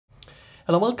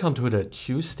Hello, welcome to the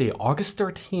Tuesday, August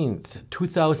 13th,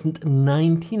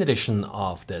 2019 edition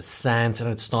of the SANS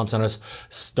Internet Storm Center's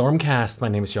Stormcast. My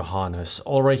name is Johannes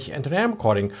Ulrich, and today I'm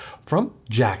recording from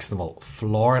Jacksonville,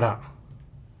 Florida.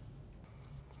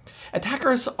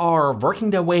 Attackers are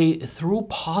working their way through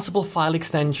possible file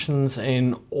extensions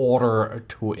in order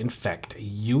to infect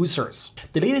users.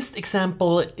 The latest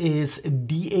example is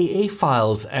DAA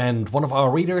files, and one of our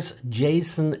readers,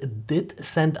 Jason, did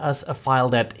send us a file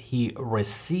that he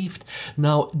received.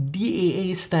 Now,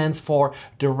 DAA stands for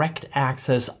Direct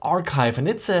Access Archive, and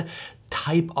it's a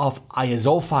type of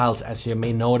ISO files, as you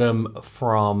may know them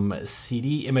from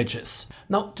CD images.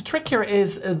 Now, the trick here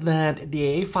is that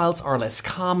DAA files are less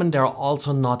common. They're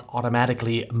also not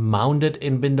automatically mounted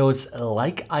in Windows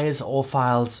like ISO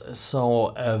files,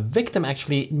 so a victim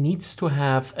actually needs to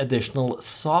have additional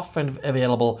software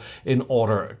available in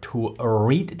order to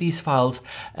read these files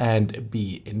and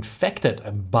be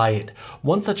infected by it.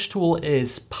 One such tool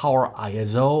is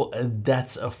PowerISO.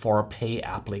 That's a for-pay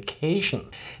application.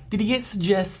 DDA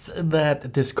suggests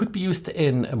that this could be used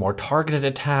in a more targeted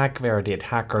attack where the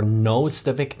attacker knows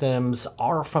the victims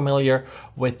are familiar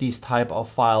with these type of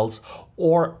files.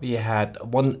 Or we had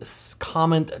one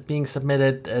comment being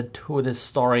submitted to this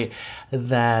story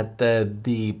that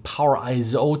the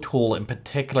PowerISO tool in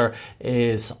particular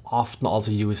is often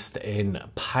also used in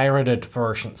pirated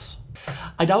versions.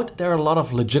 I doubt there are a lot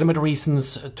of legitimate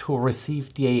reasons to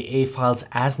receive DAA files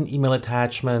as an email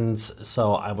attachment,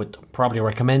 so I would probably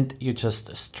recommend you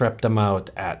just strip them out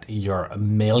at your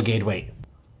mail gateway.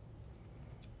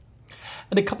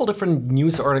 And a couple different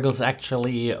news articles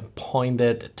actually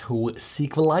pointed to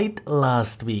SQLite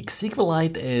last week.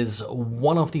 SQLite is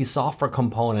one of the software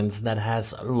components that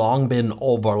has long been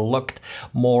overlooked.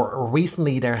 More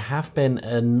recently, there have been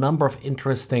a number of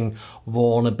interesting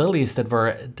vulnerabilities that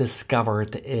were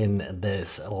discovered in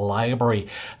this library.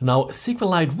 Now,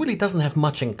 SQLite really doesn't have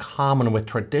much in common with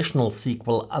traditional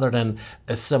SQL other than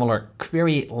a similar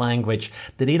query language.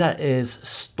 The data is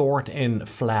stored in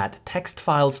flat text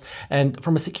files, and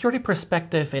from a security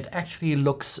perspective, it actually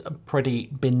looks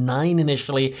pretty benign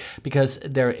initially because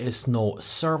there is no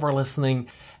server listening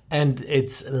and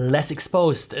it's less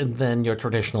exposed than your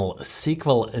traditional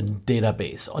SQL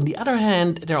database. On the other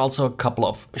hand, there are also a couple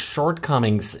of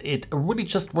shortcomings. It really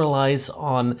just relies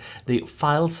on the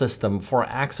file system for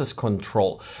access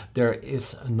control. There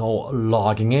is no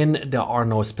logging in. There are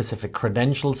no specific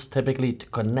credentials typically to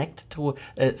connect to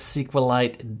a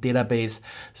SQLite database.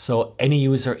 So any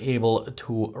user able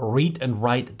to read and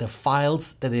write the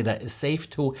files the data is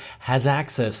saved to has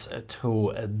access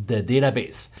to the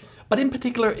database. But in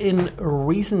particular, in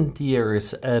recent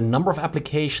years, a number of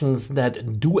applications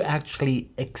that do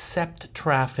actually accept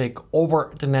traffic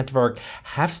over the network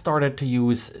have started to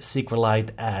use SQLite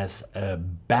as a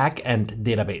back-end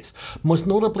database. Most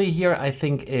notably here, I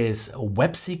think, is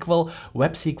WebSQL.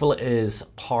 WebSQL is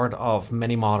part of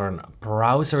many modern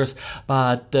browsers,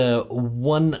 but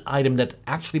one item that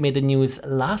actually made the news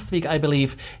last week, I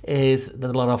believe, is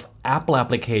that a lot of Apple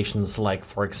applications, like,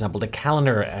 for example, the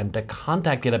calendar and the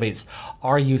contact database,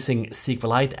 are using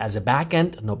SQLite as a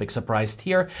backend, no big surprise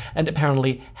here, and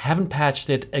apparently haven't patched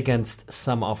it against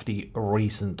some of the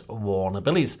recent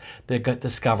vulnerabilities that got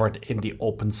discovered in the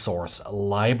open source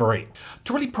library.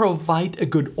 To really provide a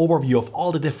good overview of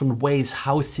all the different ways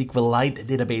how SQLite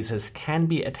databases can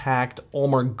be attacked,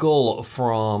 Omar Gul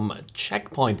from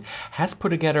Checkpoint has put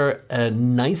together a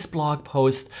nice blog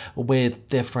post with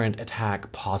different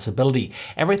attack possibility.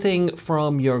 Everything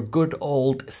from your good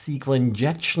old SQL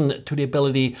injection to the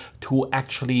ability to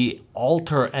actually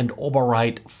alter and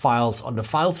overwrite files on the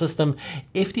file system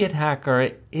if the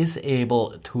attacker is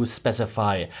able to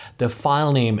specify the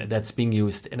file name that's being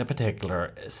used in a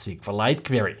particular SQLite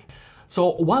query.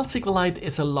 So while SQLite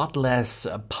is a lot less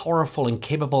powerful and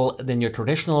capable than your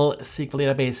traditional SQL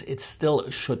database, it still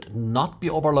should not be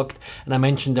overlooked. And I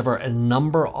mentioned there were a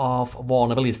number of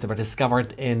vulnerabilities that were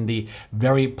discovered in the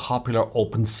very popular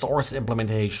open source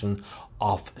implementation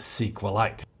of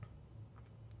SQLite.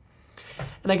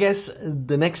 And I guess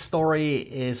the next story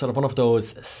is sort of one of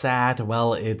those sad,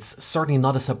 well, it's certainly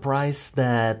not a surprise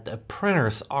that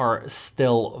printers are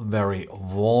still very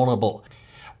vulnerable.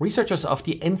 Researchers of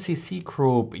the NCC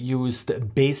group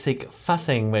used basic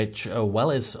fuzzing, which,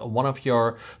 well, is one of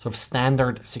your sort of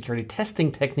standard security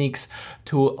testing techniques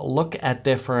to look at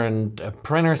different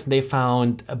printers. They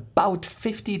found about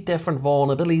 50 different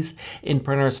vulnerabilities in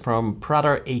printers from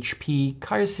Brother, HP,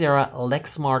 Kyocera,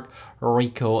 Lexmark,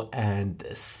 Ricoh, and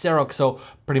Xerox. So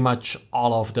pretty much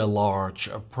all of the large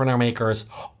printer makers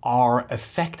are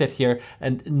affected here,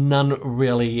 and none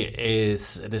really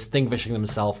is distinguishing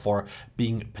themselves for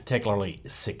being particularly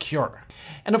secure.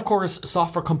 And of course,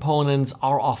 software components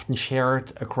are often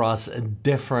shared across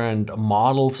different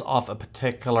models of a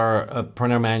particular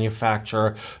printer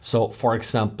manufacturer. So for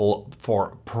example,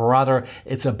 for Brother,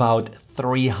 it's about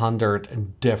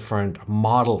 300 different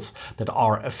models that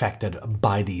are affected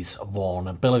by these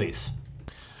vulnerabilities.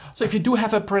 So if you do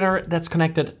have a printer that's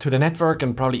connected to the network,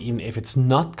 and probably even if it's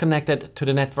not connected to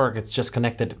the network, it's just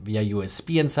connected via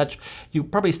USB and such, you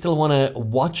probably still want to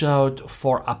watch out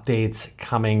for updates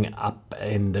coming up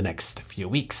in the next few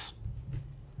weeks.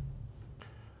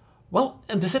 Well,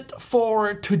 and that's it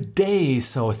for today.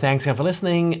 So thanks again for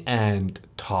listening, and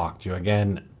talk to you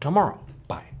again tomorrow.